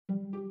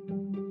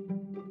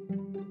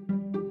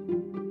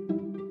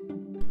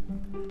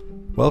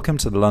Welcome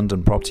to the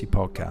London Property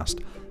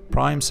Podcast.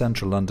 Prime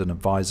Central London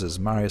advisors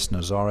Marius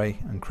Nazare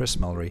and Chris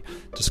Mulry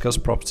discuss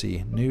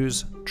property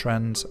news,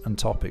 trends and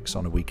topics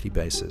on a weekly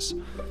basis.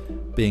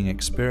 Being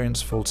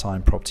experienced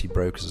full-time property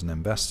brokers and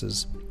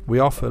investors, we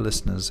offer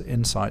listeners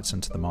insights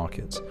into the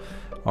market.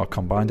 Our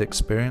combined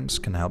experience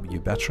can help you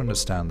better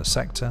understand the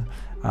sector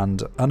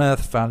and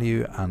unearth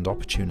value and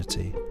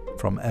opportunity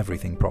from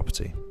everything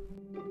property.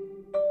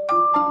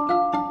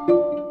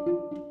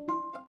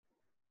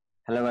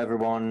 Hello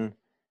everyone,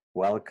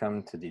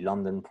 welcome to the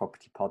London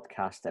Property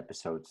Podcast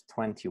episode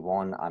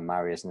 21. I'm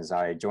Marius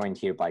Nazare, joined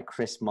here by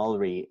Chris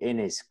Mulry in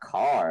his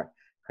car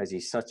because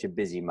he's such a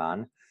busy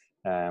man.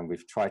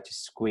 We've tried to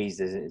squeeze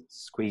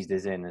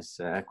this in as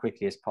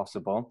quickly as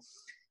possible.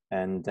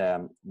 And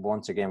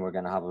once again, we're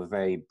going to have a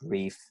very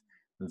brief,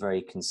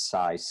 very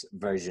concise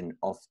version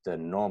of the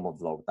normal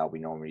vlog that we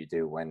normally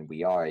do when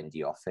we are in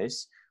the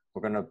office.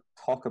 We're going to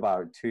talk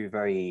about two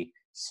very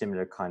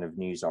similar kind of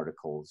news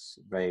articles,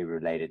 very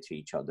related to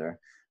each other,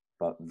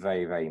 but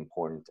very, very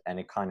important. And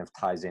it kind of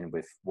ties in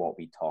with what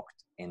we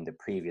talked in the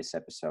previous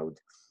episode.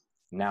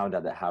 Now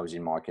that the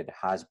housing market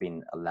has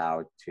been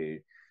allowed to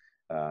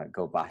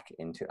go back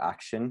into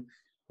action,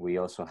 we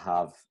also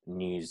have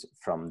news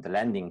from the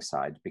lending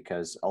side,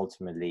 because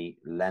ultimately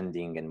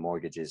lending and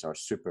mortgages are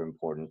super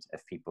important.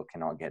 If people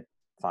cannot get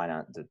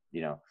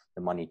the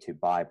money to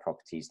buy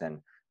properties,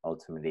 then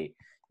ultimately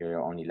you're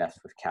only left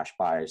with cash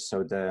buyers.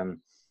 So the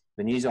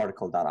news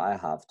article that I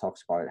have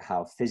talks about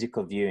how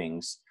physical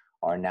viewings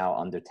are now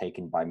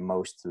undertaken by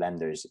most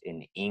lenders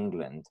in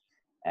England.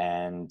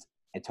 And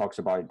it talks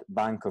about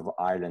Bank of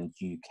Ireland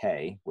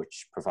UK,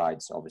 which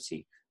provides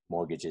obviously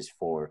mortgages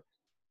for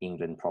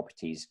England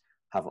properties,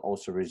 have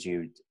also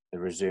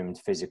resumed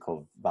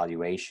physical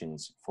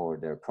valuations for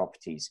their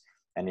properties.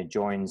 And it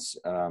joins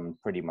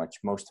pretty much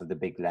most of the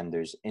big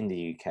lenders in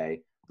the UK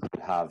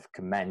who have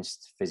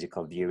commenced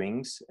physical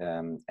viewings,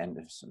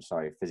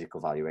 physical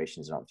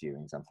valuations, not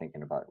viewings. I'm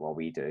thinking about what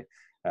we do,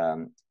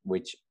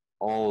 which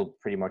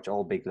pretty much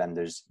all big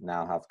lenders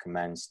now have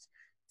commenced.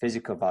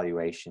 Physical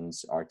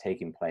valuations are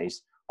taking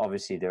place.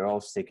 Obviously, they're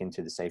all sticking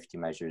to the safety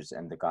measures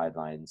and the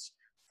guidelines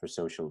for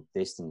social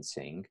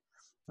distancing.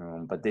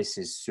 But this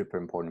is super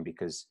important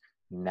because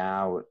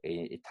now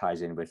it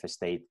ties in with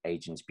estate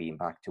agents being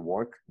back to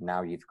work.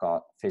 Now you've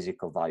got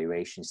physical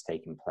valuations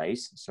taking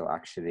place. So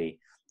actually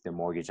the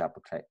mortgage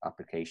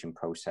application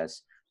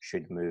process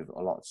should move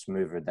a lot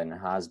smoother than it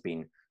has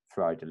been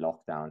throughout the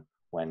lockdown,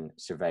 when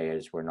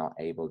surveyors were not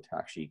able to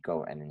actually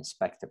go and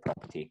inspect the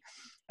property.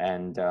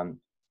 And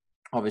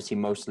obviously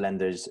most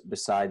lenders,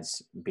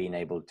 besides being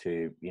able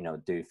to,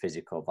 do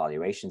physical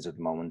valuations at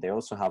the moment, they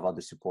also have other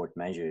support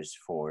measures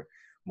for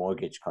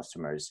mortgage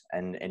customers.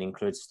 And it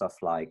includes stuff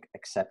like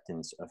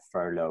acceptance of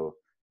furlough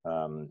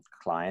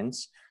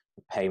clients,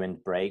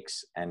 payment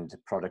breaks, and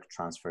product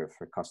transfer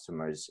for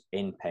customers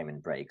in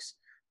payment breaks.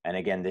 And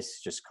again,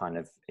 this just kind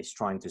of is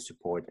trying to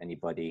support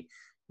anybody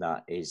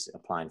that is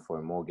applying for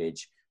a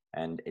mortgage.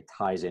 And it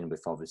ties in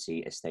with obviously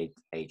estate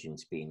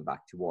agents being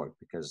back to work,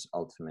 because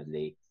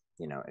ultimately,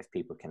 if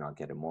people cannot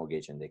get a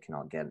mortgage and they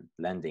cannot get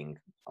lending,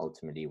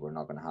 ultimately we're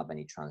not going to have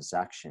any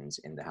transactions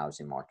in the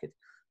housing market.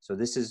 So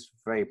this is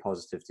very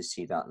positive to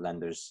see that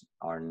lenders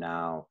are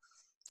now,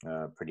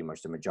 pretty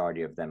much the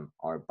majority of them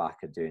are back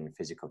at doing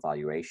physical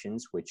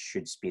valuations, which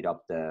should speed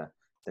up the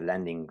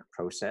lending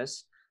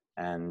process.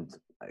 And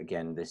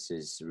again, this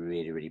is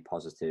really, really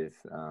positive,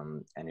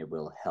 and it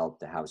will help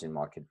the housing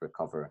market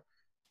recover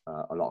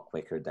a lot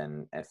quicker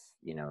than if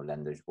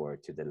lenders were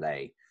to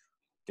delay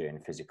doing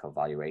physical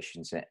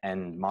valuations.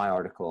 And my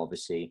article,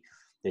 obviously,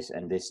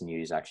 this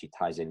news actually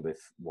ties in with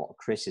what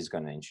Chris is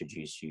going to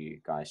introduce you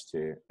guys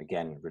to,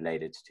 again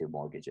related to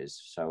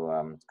mortgages.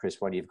 So Chris,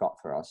 what do you've got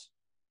for us?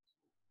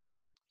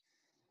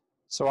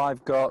 So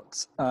I've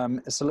got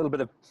it's a little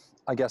bit of,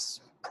 I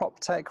guess, prop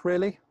tech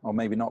really, or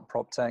maybe not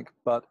prop tech,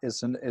 but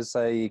it's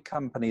a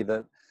company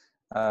that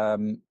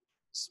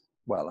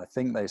I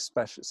think they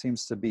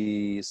seems to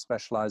be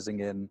specializing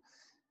in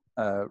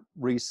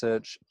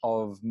research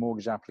of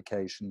mortgage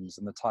applications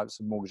and the types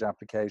of mortgage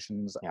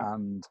applications,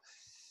 and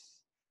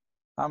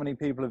how many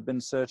people have been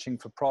searching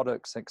for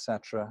products,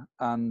 etc.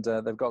 And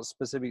they've got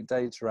specific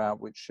data out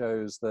which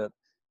shows that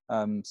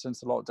since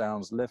the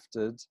lockdown's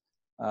lifted,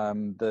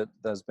 that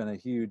there's been a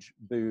huge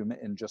boom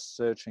in just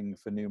searching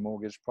for new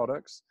mortgage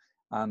products,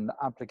 and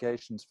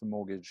applications for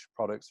mortgage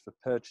products for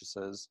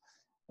purchasers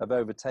have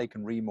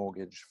overtaken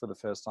remortgage for the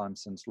first time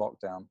since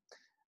lockdown.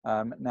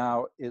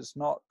 Now, it's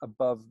not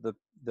above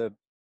the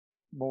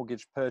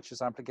mortgage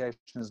purchase application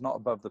is not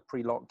above the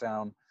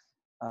pre-lockdown,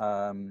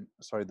 the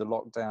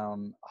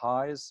lockdown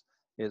highs.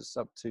 It's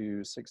up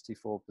to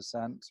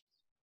 64%,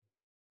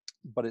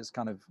 but it's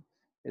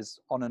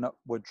on an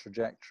upward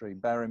trajectory.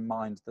 Bear in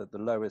mind that the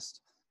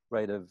lowest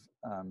rate of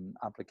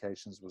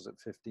applications was at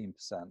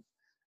 15%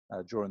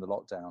 during the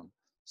lockdown.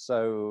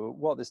 So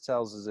what this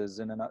tells us is,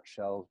 in a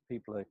nutshell,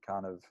 people are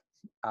kind of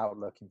out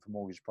looking for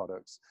mortgage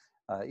products,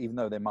 even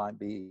though they might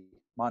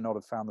not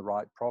have found the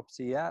right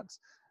property yet.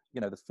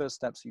 The first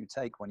steps you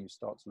take when you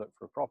start to look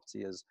for a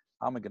property is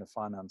how am I going to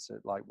finance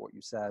it? Like what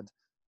you said,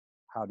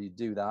 how do you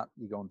do that?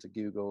 You go onto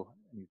Google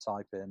and you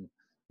type in,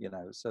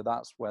 so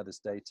that's where this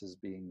data is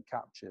being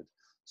captured.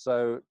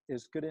 So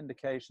it's good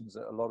indications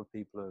that a lot of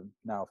people are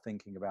now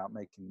thinking about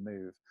making the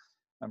move.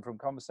 And from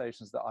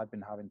conversations that I've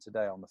been having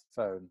today on the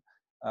phone,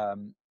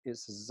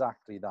 it's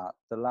exactly that.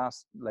 The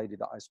last lady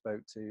that I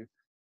spoke to,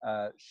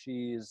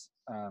 she's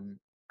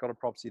got a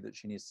property that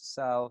she needs to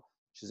sell.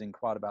 She's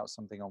inquired about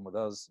something on with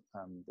us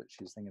that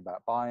she's thinking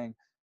about buying,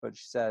 but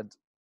she said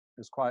it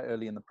was quite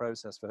early in the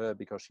process for her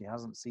because she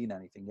hasn't seen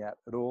anything yet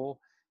at all.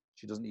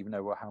 She doesn't even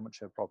know how much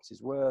her property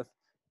is worth.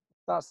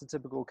 That's the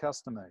typical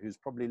customer who's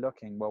probably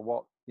looking, well,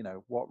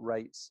 what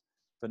rates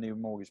for new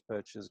mortgage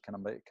purchases can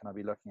I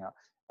be looking at?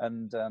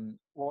 And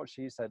what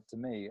she said to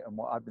me, and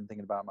what I've been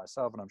thinking about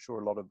myself, and I'm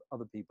sure a lot of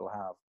other people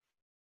have,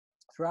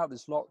 throughout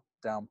this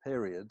lockdown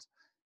period,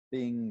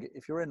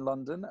 if you're in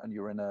London and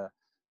you're in a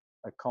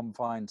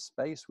confined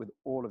space with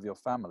all of your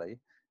family,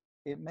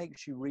 it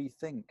makes you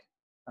rethink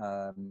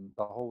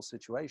the whole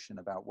situation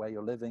about where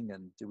you're living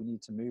and do we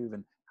need to move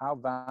and how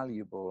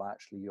valuable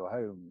actually your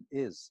home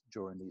is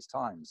during these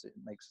times. It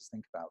makes us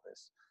think about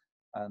this.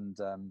 And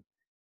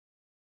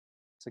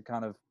to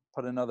kind of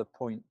put another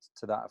point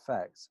to that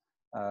effect,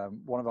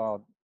 one of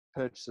our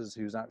purchasers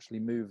who's actually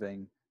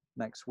moving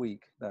next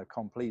week, they're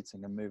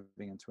completing and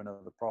moving into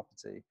another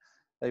property.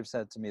 They've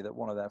said to me that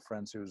one of their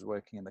friends who was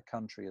working in the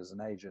country as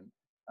an agent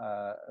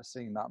are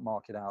seeing that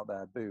market out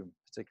there boom,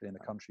 particularly in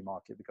the country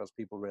market, because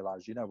people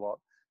realize, what,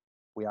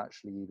 we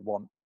actually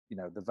want,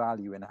 the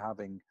value in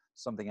having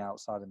something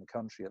outside in the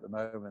country at the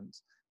moment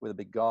with a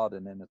big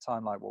garden in a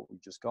time like what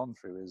we've just gone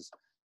through is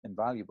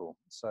invaluable.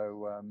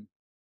 So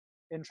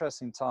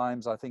interesting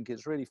times. I think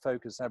it's really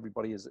focused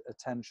everybody's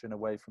attention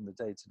away from the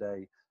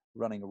day-to-day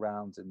running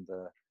around in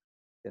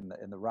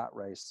the rat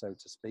race, so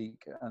to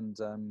speak. And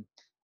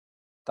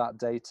that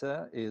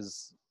data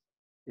is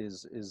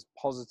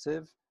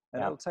positive,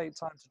 and it'll take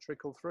time to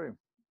trickle through.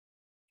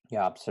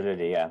 Yeah,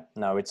 absolutely. Yeah,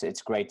 no,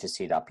 it's great to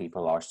see that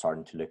people are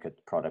starting to look at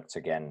products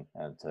again,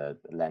 at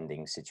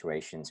lending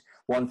situations.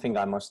 One thing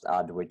I must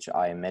add, which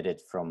I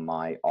omitted from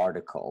my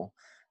article,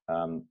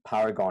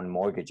 Paragon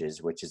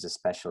Mortgages, which is a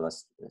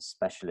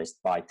specialist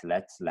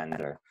buy-to-let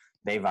lender,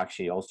 they've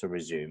actually also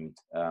resumed,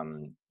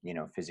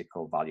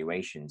 physical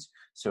valuations.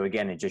 So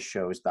again, it just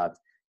shows that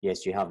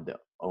yes, you have the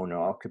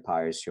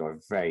owner-occupiers who are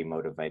very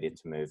motivated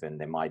to move, and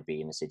they might be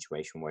in a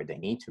situation where they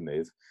need to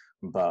move,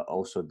 but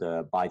also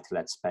the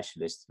buy-to-let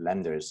specialist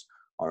lenders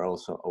are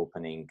also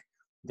opening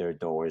their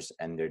doors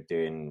and they're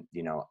doing,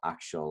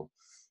 actual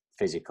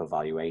physical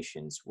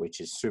valuations, which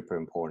is super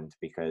important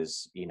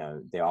because,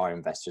 there are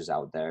investors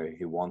out there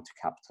who want to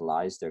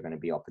capitalize. There are going to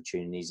be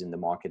opportunities in the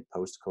market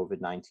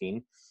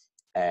post-COVID-19.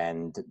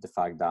 And the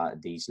fact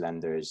that these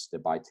lenders, the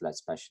buy-to-let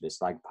specialists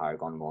like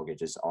Paragon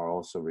Mortgages, are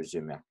also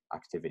resuming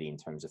activity in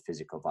terms of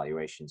physical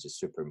valuations is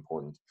super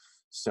important.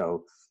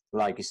 So,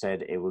 like you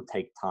said, it will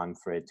take time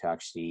for it to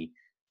actually,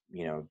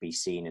 be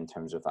seen in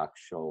terms of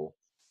actual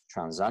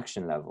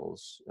transaction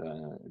levels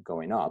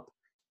going up.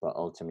 But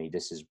ultimately,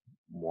 this is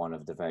one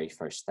of the very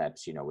first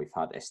steps. We've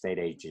had estate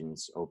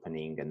agents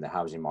opening and the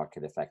housing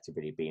market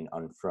effectively being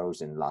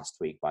unfrozen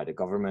last week by the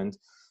government.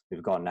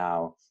 We've got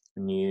now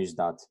news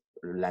that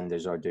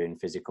lenders are doing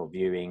physical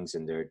viewings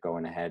and they're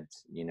going ahead,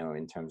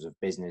 in terms of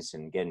business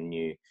and getting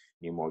new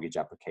mortgage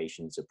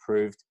applications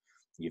approved.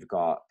 You've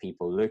got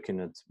people looking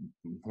at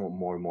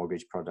more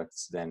mortgage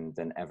products than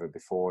ever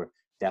before,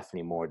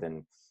 definitely more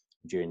than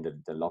during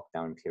the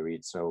lockdown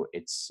period. So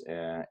it's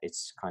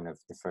kind of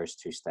the first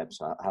two steps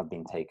have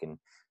been taken,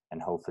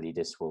 and hopefully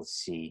this will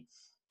see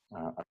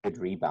a good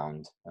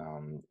rebound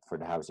for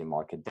the housing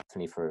market,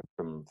 definitely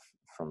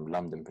from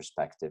London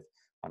perspective.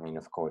 I mean,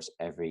 of course,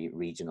 every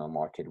regional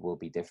market will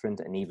be different.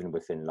 And even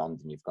within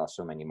London, you've got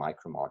so many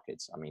micro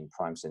markets. I mean,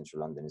 prime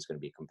central London is going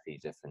to be completely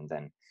different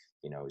than,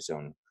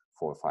 zone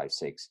 4, 5,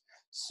 6.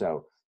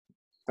 So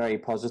very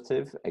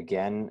positive.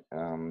 Again,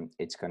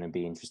 it's going to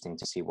be interesting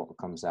to see what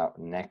comes out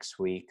next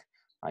week.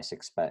 I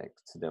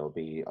suspect there'll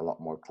be a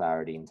lot more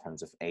clarity in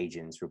terms of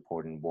agents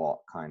reporting what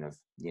kind of,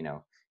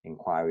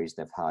 inquiries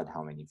they've had,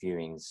 how many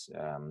viewings.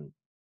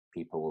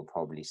 People will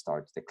probably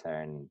start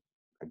declaring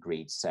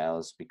agreed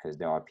sales because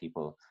there are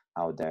people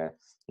out there.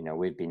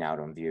 We've been out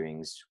on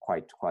viewings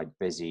quite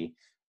busy,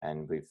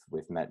 and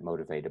we've met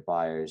motivated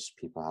buyers.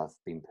 People have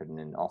been putting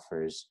in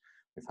offers.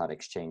 We've had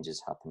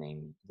exchanges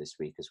happening this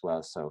week as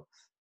well. So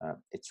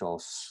it's all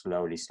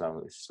slowly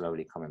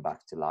coming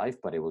back to life,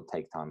 but it will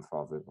take time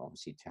for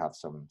obviously to have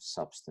some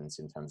substance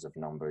in terms of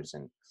numbers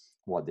and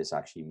what this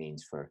actually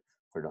means for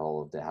the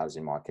whole of the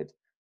housing market.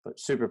 But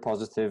super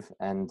positive.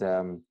 And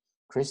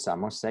Chris, I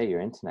must say your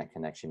internet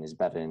connection is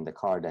better in the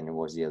car than it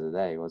was the other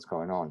day. What's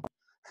going on?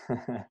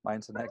 My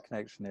internet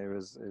connection here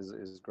is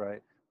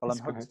great. Well, I'm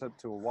hooked up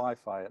to a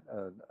Wi-Fi at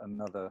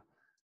another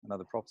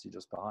property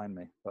just behind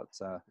me, but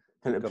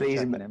please,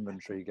 check an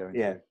inventory going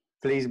through.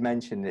 Please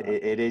mention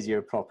it is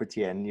your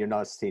property and you're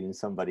not stealing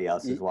somebody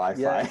else's Wi-Fi.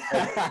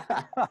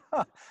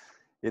 Yeah.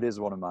 It is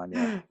one of mine,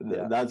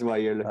 yeah. That's why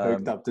you're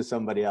hooked up to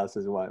somebody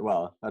else's Wi-Fi.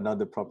 Well,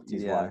 another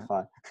property's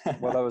Wi-Fi.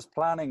 Well, I was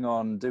planning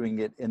on doing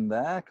it in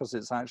there because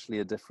it's actually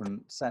a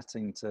different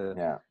setting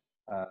to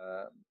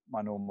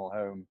my normal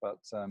home. But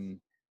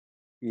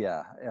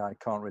I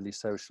can't really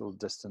social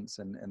distance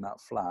in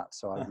that flat.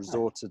 So I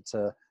resorted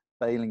to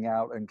bailing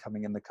out and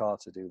coming in the car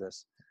to do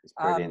this.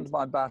 And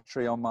my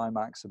battery on my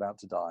Mac's about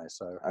to die.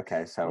 So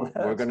okay, so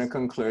we're going to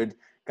conclude.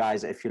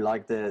 Guys, if you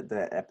like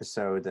the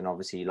episode and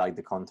obviously you like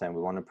the content,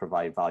 we want to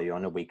provide value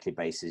on a weekly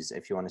basis.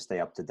 If you want to stay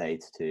up to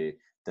date to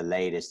the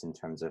latest in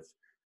terms of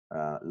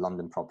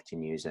London property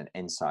news and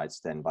insights,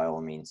 then by all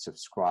means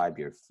subscribe.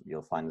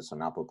 You'll find us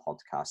on Apple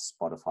Podcasts,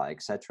 Spotify,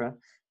 etc.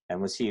 And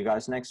we'll see you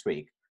guys next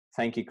week.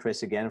 Thank you,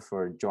 Chris, again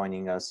for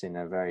joining us in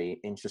a very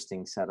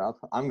interesting setup.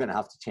 I'm going to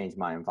have to change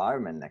my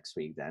environment next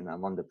week then.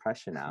 I'm under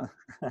pressure now.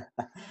 But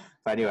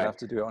anyway. You have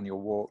to do it on your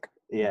walk.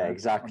 Yeah,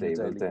 exactly.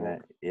 We'll do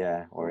it.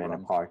 Yeah, or in a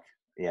park.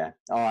 Yeah.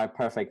 All right,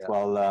 perfect. Yeah.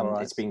 Well,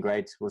 It's been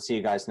great. We'll see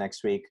you guys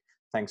next week.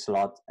 Thanks a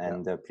lot.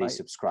 And please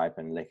subscribe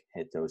and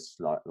hit those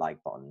like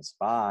buttons.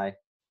 Bye.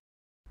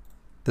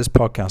 This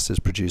podcast is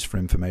produced for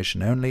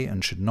information only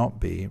and should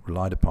not be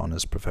relied upon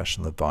as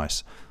professional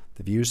advice.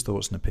 The views,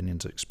 thoughts, and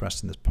opinions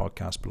expressed in this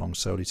podcast belong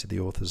solely to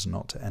the authors and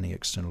not to any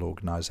external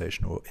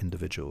organisation or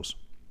individuals.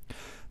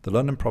 The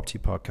London Property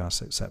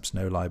Podcast accepts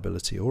no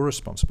liability or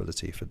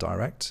responsibility for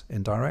direct,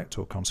 indirect,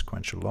 or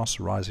consequential loss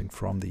arising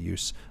from the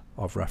use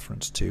of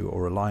reference to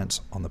or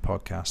reliance on the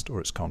podcast or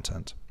its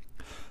content.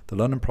 The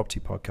London Property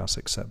Podcast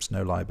accepts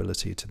no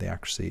liability to the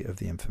accuracy of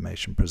the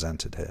information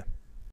presented here.